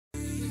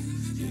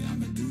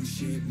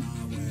shit my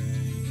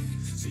way,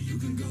 so you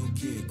can go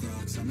kick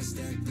rocks. I'ma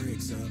stack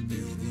bricks up,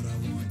 build what I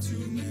want to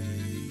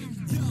make.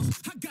 Yo,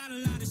 I got a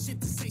lot of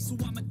shit to say, so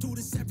I'ma do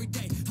this every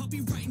day. I'll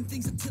be writing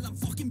things until I'm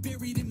fucking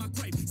buried in my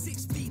grave.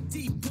 6 feet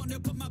deep under,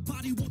 but my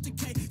body won't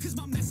decay, cause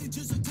my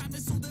messages are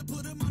timeless, so they'll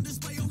put them on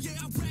display. Oh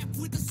yeah, I rap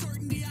with a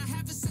certainty, I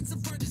have a sense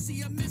of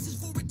urgency, a message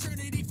for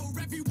eternity, for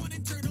everyone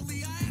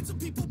internally. I had some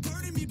people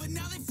burning me, but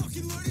now they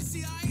fucking learn to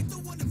see I ain't the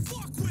one to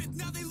fuck with.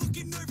 Now they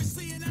looking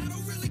nervously, and I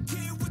don't really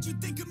care what you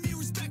think of me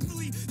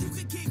respectfully. You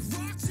can kick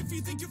rocks if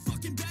you think you're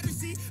fucking better,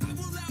 see I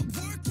will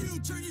outwork you,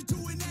 turn you to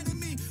an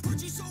enemy,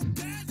 hurt you so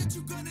bad that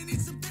you're gonna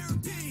need some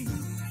therapy.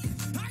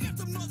 I got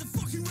the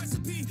motherfucking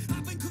recipe,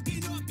 I've been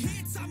cooking up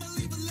hits, I'ma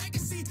leave a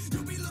legacy.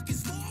 You'll be looking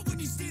small when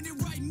you're standing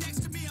right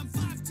next to me. I'm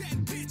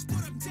 5'10", bitch,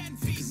 but I'm 10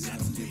 feet next to me. I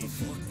don't give a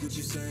fuck what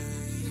you say,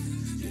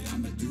 yeah,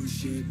 I'ma do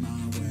shit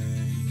my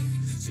way,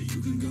 so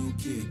you can go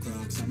kick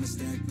rocks. I'ma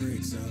stack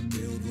bricks up,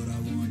 build what I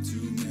want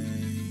to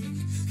make,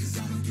 cause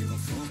I don't give a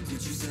fuck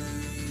what you say,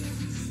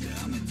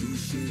 yeah, I'ma do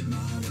shit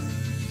my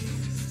way,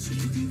 so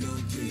you can go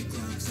kick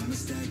rocks. I'ma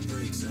stack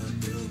bricks up,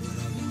 build what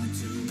I want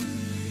to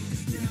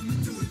make, yeah, I'ma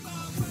do it my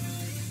way.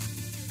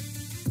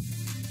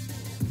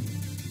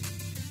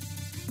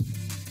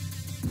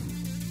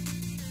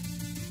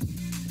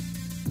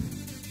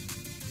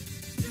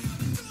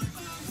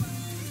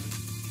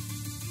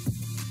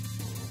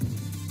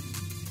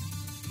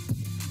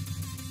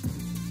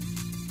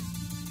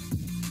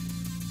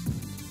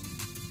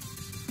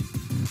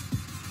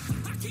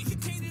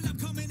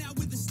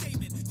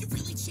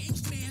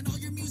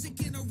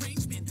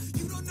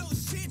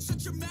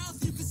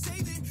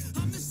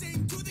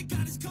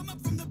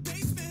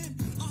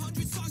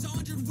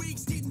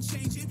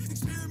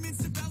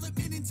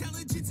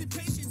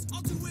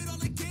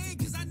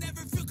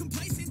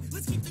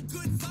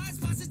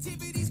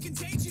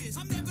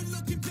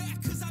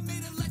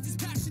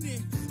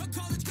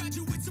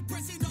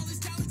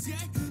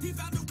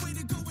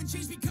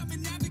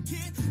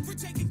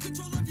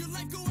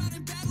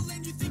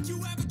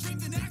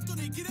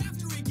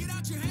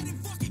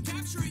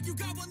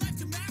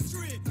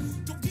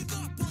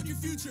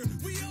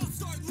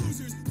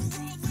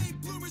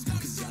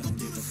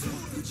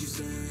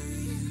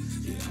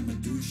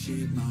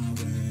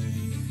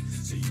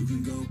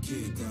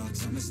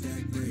 I'ma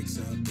stack bricks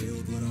up,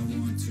 build what I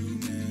want to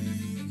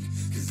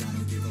make, cause I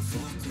don't give a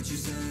fuck what you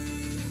say,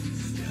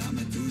 yeah,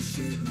 I'ma do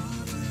shit my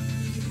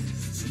way,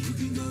 so you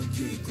can go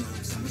kick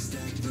rocks. I'ma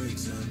stack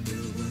bricks up,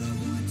 build what I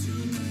want to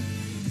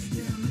make,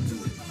 yeah, I'ma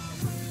do it my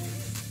way.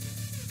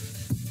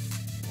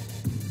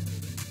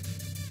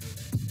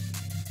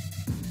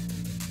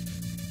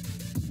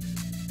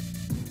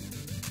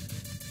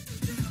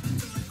 Yeah, I'ma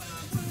do it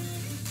my way.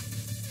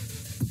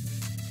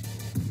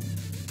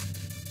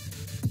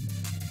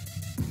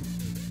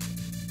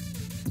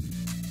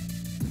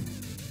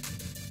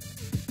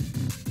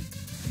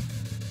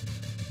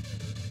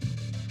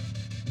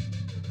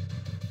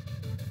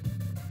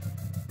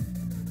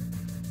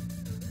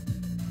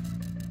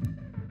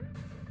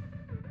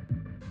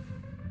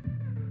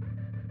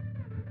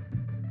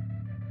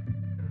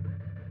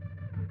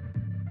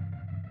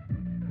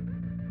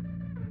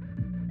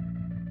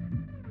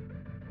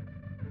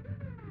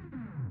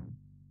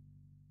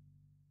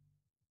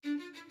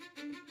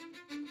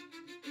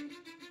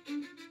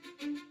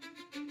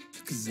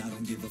 Cause I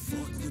don't give a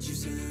fuck what you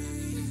say,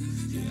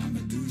 yeah, I'ma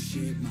do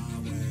shit my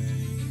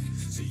way,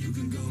 so you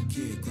can go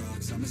kick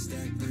rocks. I'ma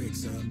stack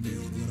bricks up,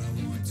 build what I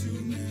want to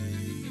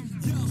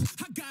make. Yo,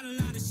 I got a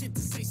lot of shit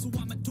to say, so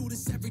I'ma do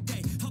this every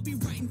day. I'll be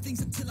writing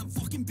things until I'm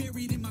fucking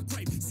buried in my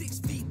grave. 6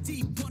 feet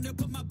deep under,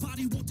 but my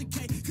body won't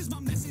decay, cause my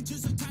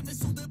messages are timeless,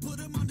 so they'll put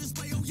them on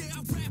display. Oh yeah,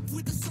 I rap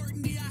with a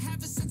certainty, I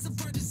have a sense of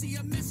urgency,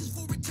 a message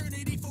for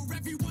eternity, for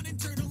everyone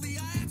internally.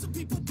 I had some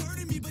people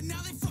burning me, but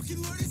now they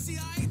fucking learn to see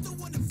I ain't the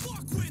one to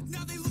fuck with.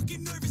 Now they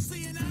looking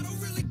nervously, and I don't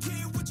really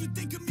care what you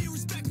think of me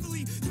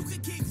respectfully. You can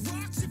kick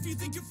rocks if you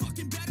think you're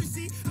fucking better,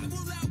 see I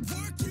will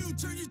outwork you,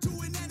 turn you to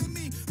an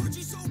enemy, hurt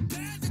you so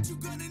bad that you're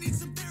gonna need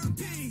some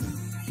therapy.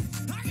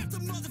 I got the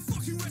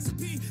motherfucking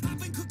recipe, I've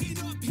been cooking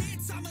up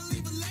hits, I'ma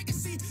leave a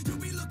legacy. You'll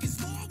be looking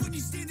small when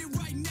you're standing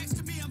right next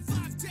to me. I'm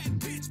 5'10",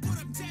 bitch, but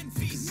I'm 10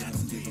 feet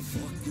next to me. I don't give a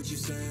fuck what you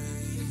say,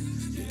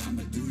 yeah,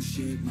 I'ma do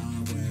shit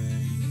my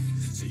way,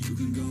 so you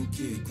can go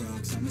kick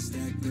rocks. I'ma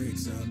stack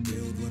bricks up,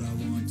 build what I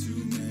want to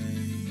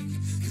make,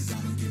 cause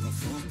I don't give a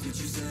fuck what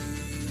you say,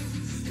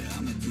 yeah,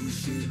 I'ma do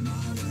shit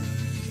my way,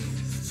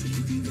 so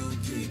you can go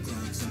kick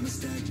rocks. I'ma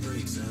stack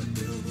bricks up,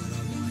 build what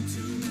I want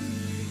to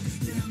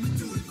make, yeah, I'ma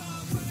do it my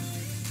way.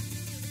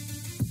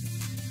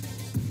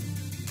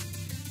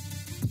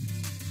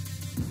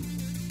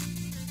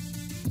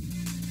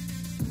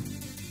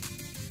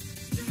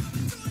 Yeah,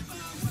 I'ma do it my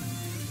way.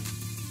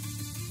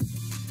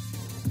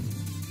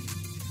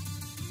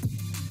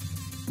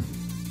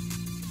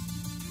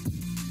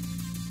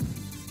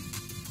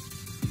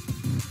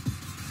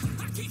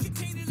 I can't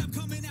contain it, I'm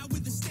coming out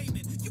with a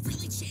statement. You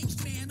really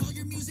changed, man, all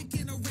your music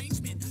and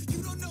arrangement.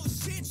 You don't know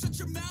shit, shut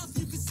your mouth,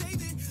 you can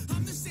save it.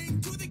 I'm the same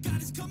dude that got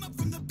his come up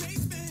from the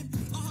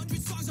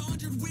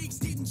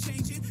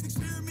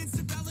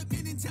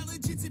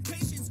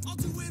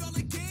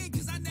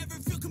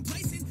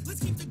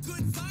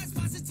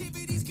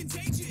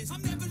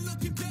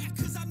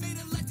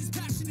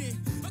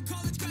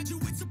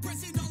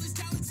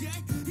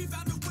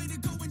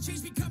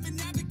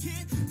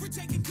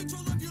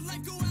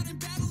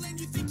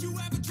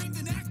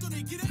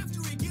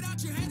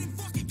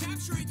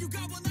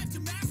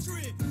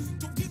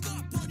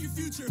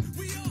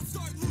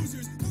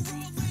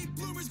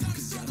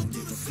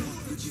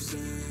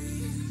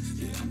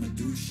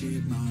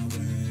shit my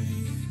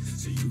way,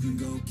 so you can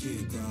go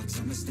kick rocks.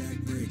 I'ma stack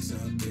bricks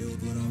up, build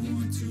what I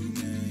want to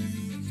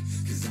make.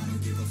 Cause I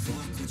don't give a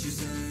fuck what you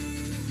say.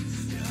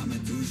 Yeah, I'ma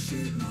do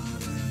shit my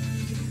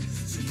way,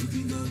 so you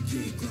can go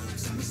kick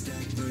rocks. I'ma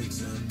stack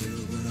bricks up,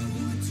 build what I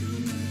want to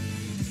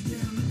make.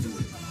 Yeah, I'ma do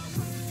it my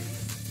way.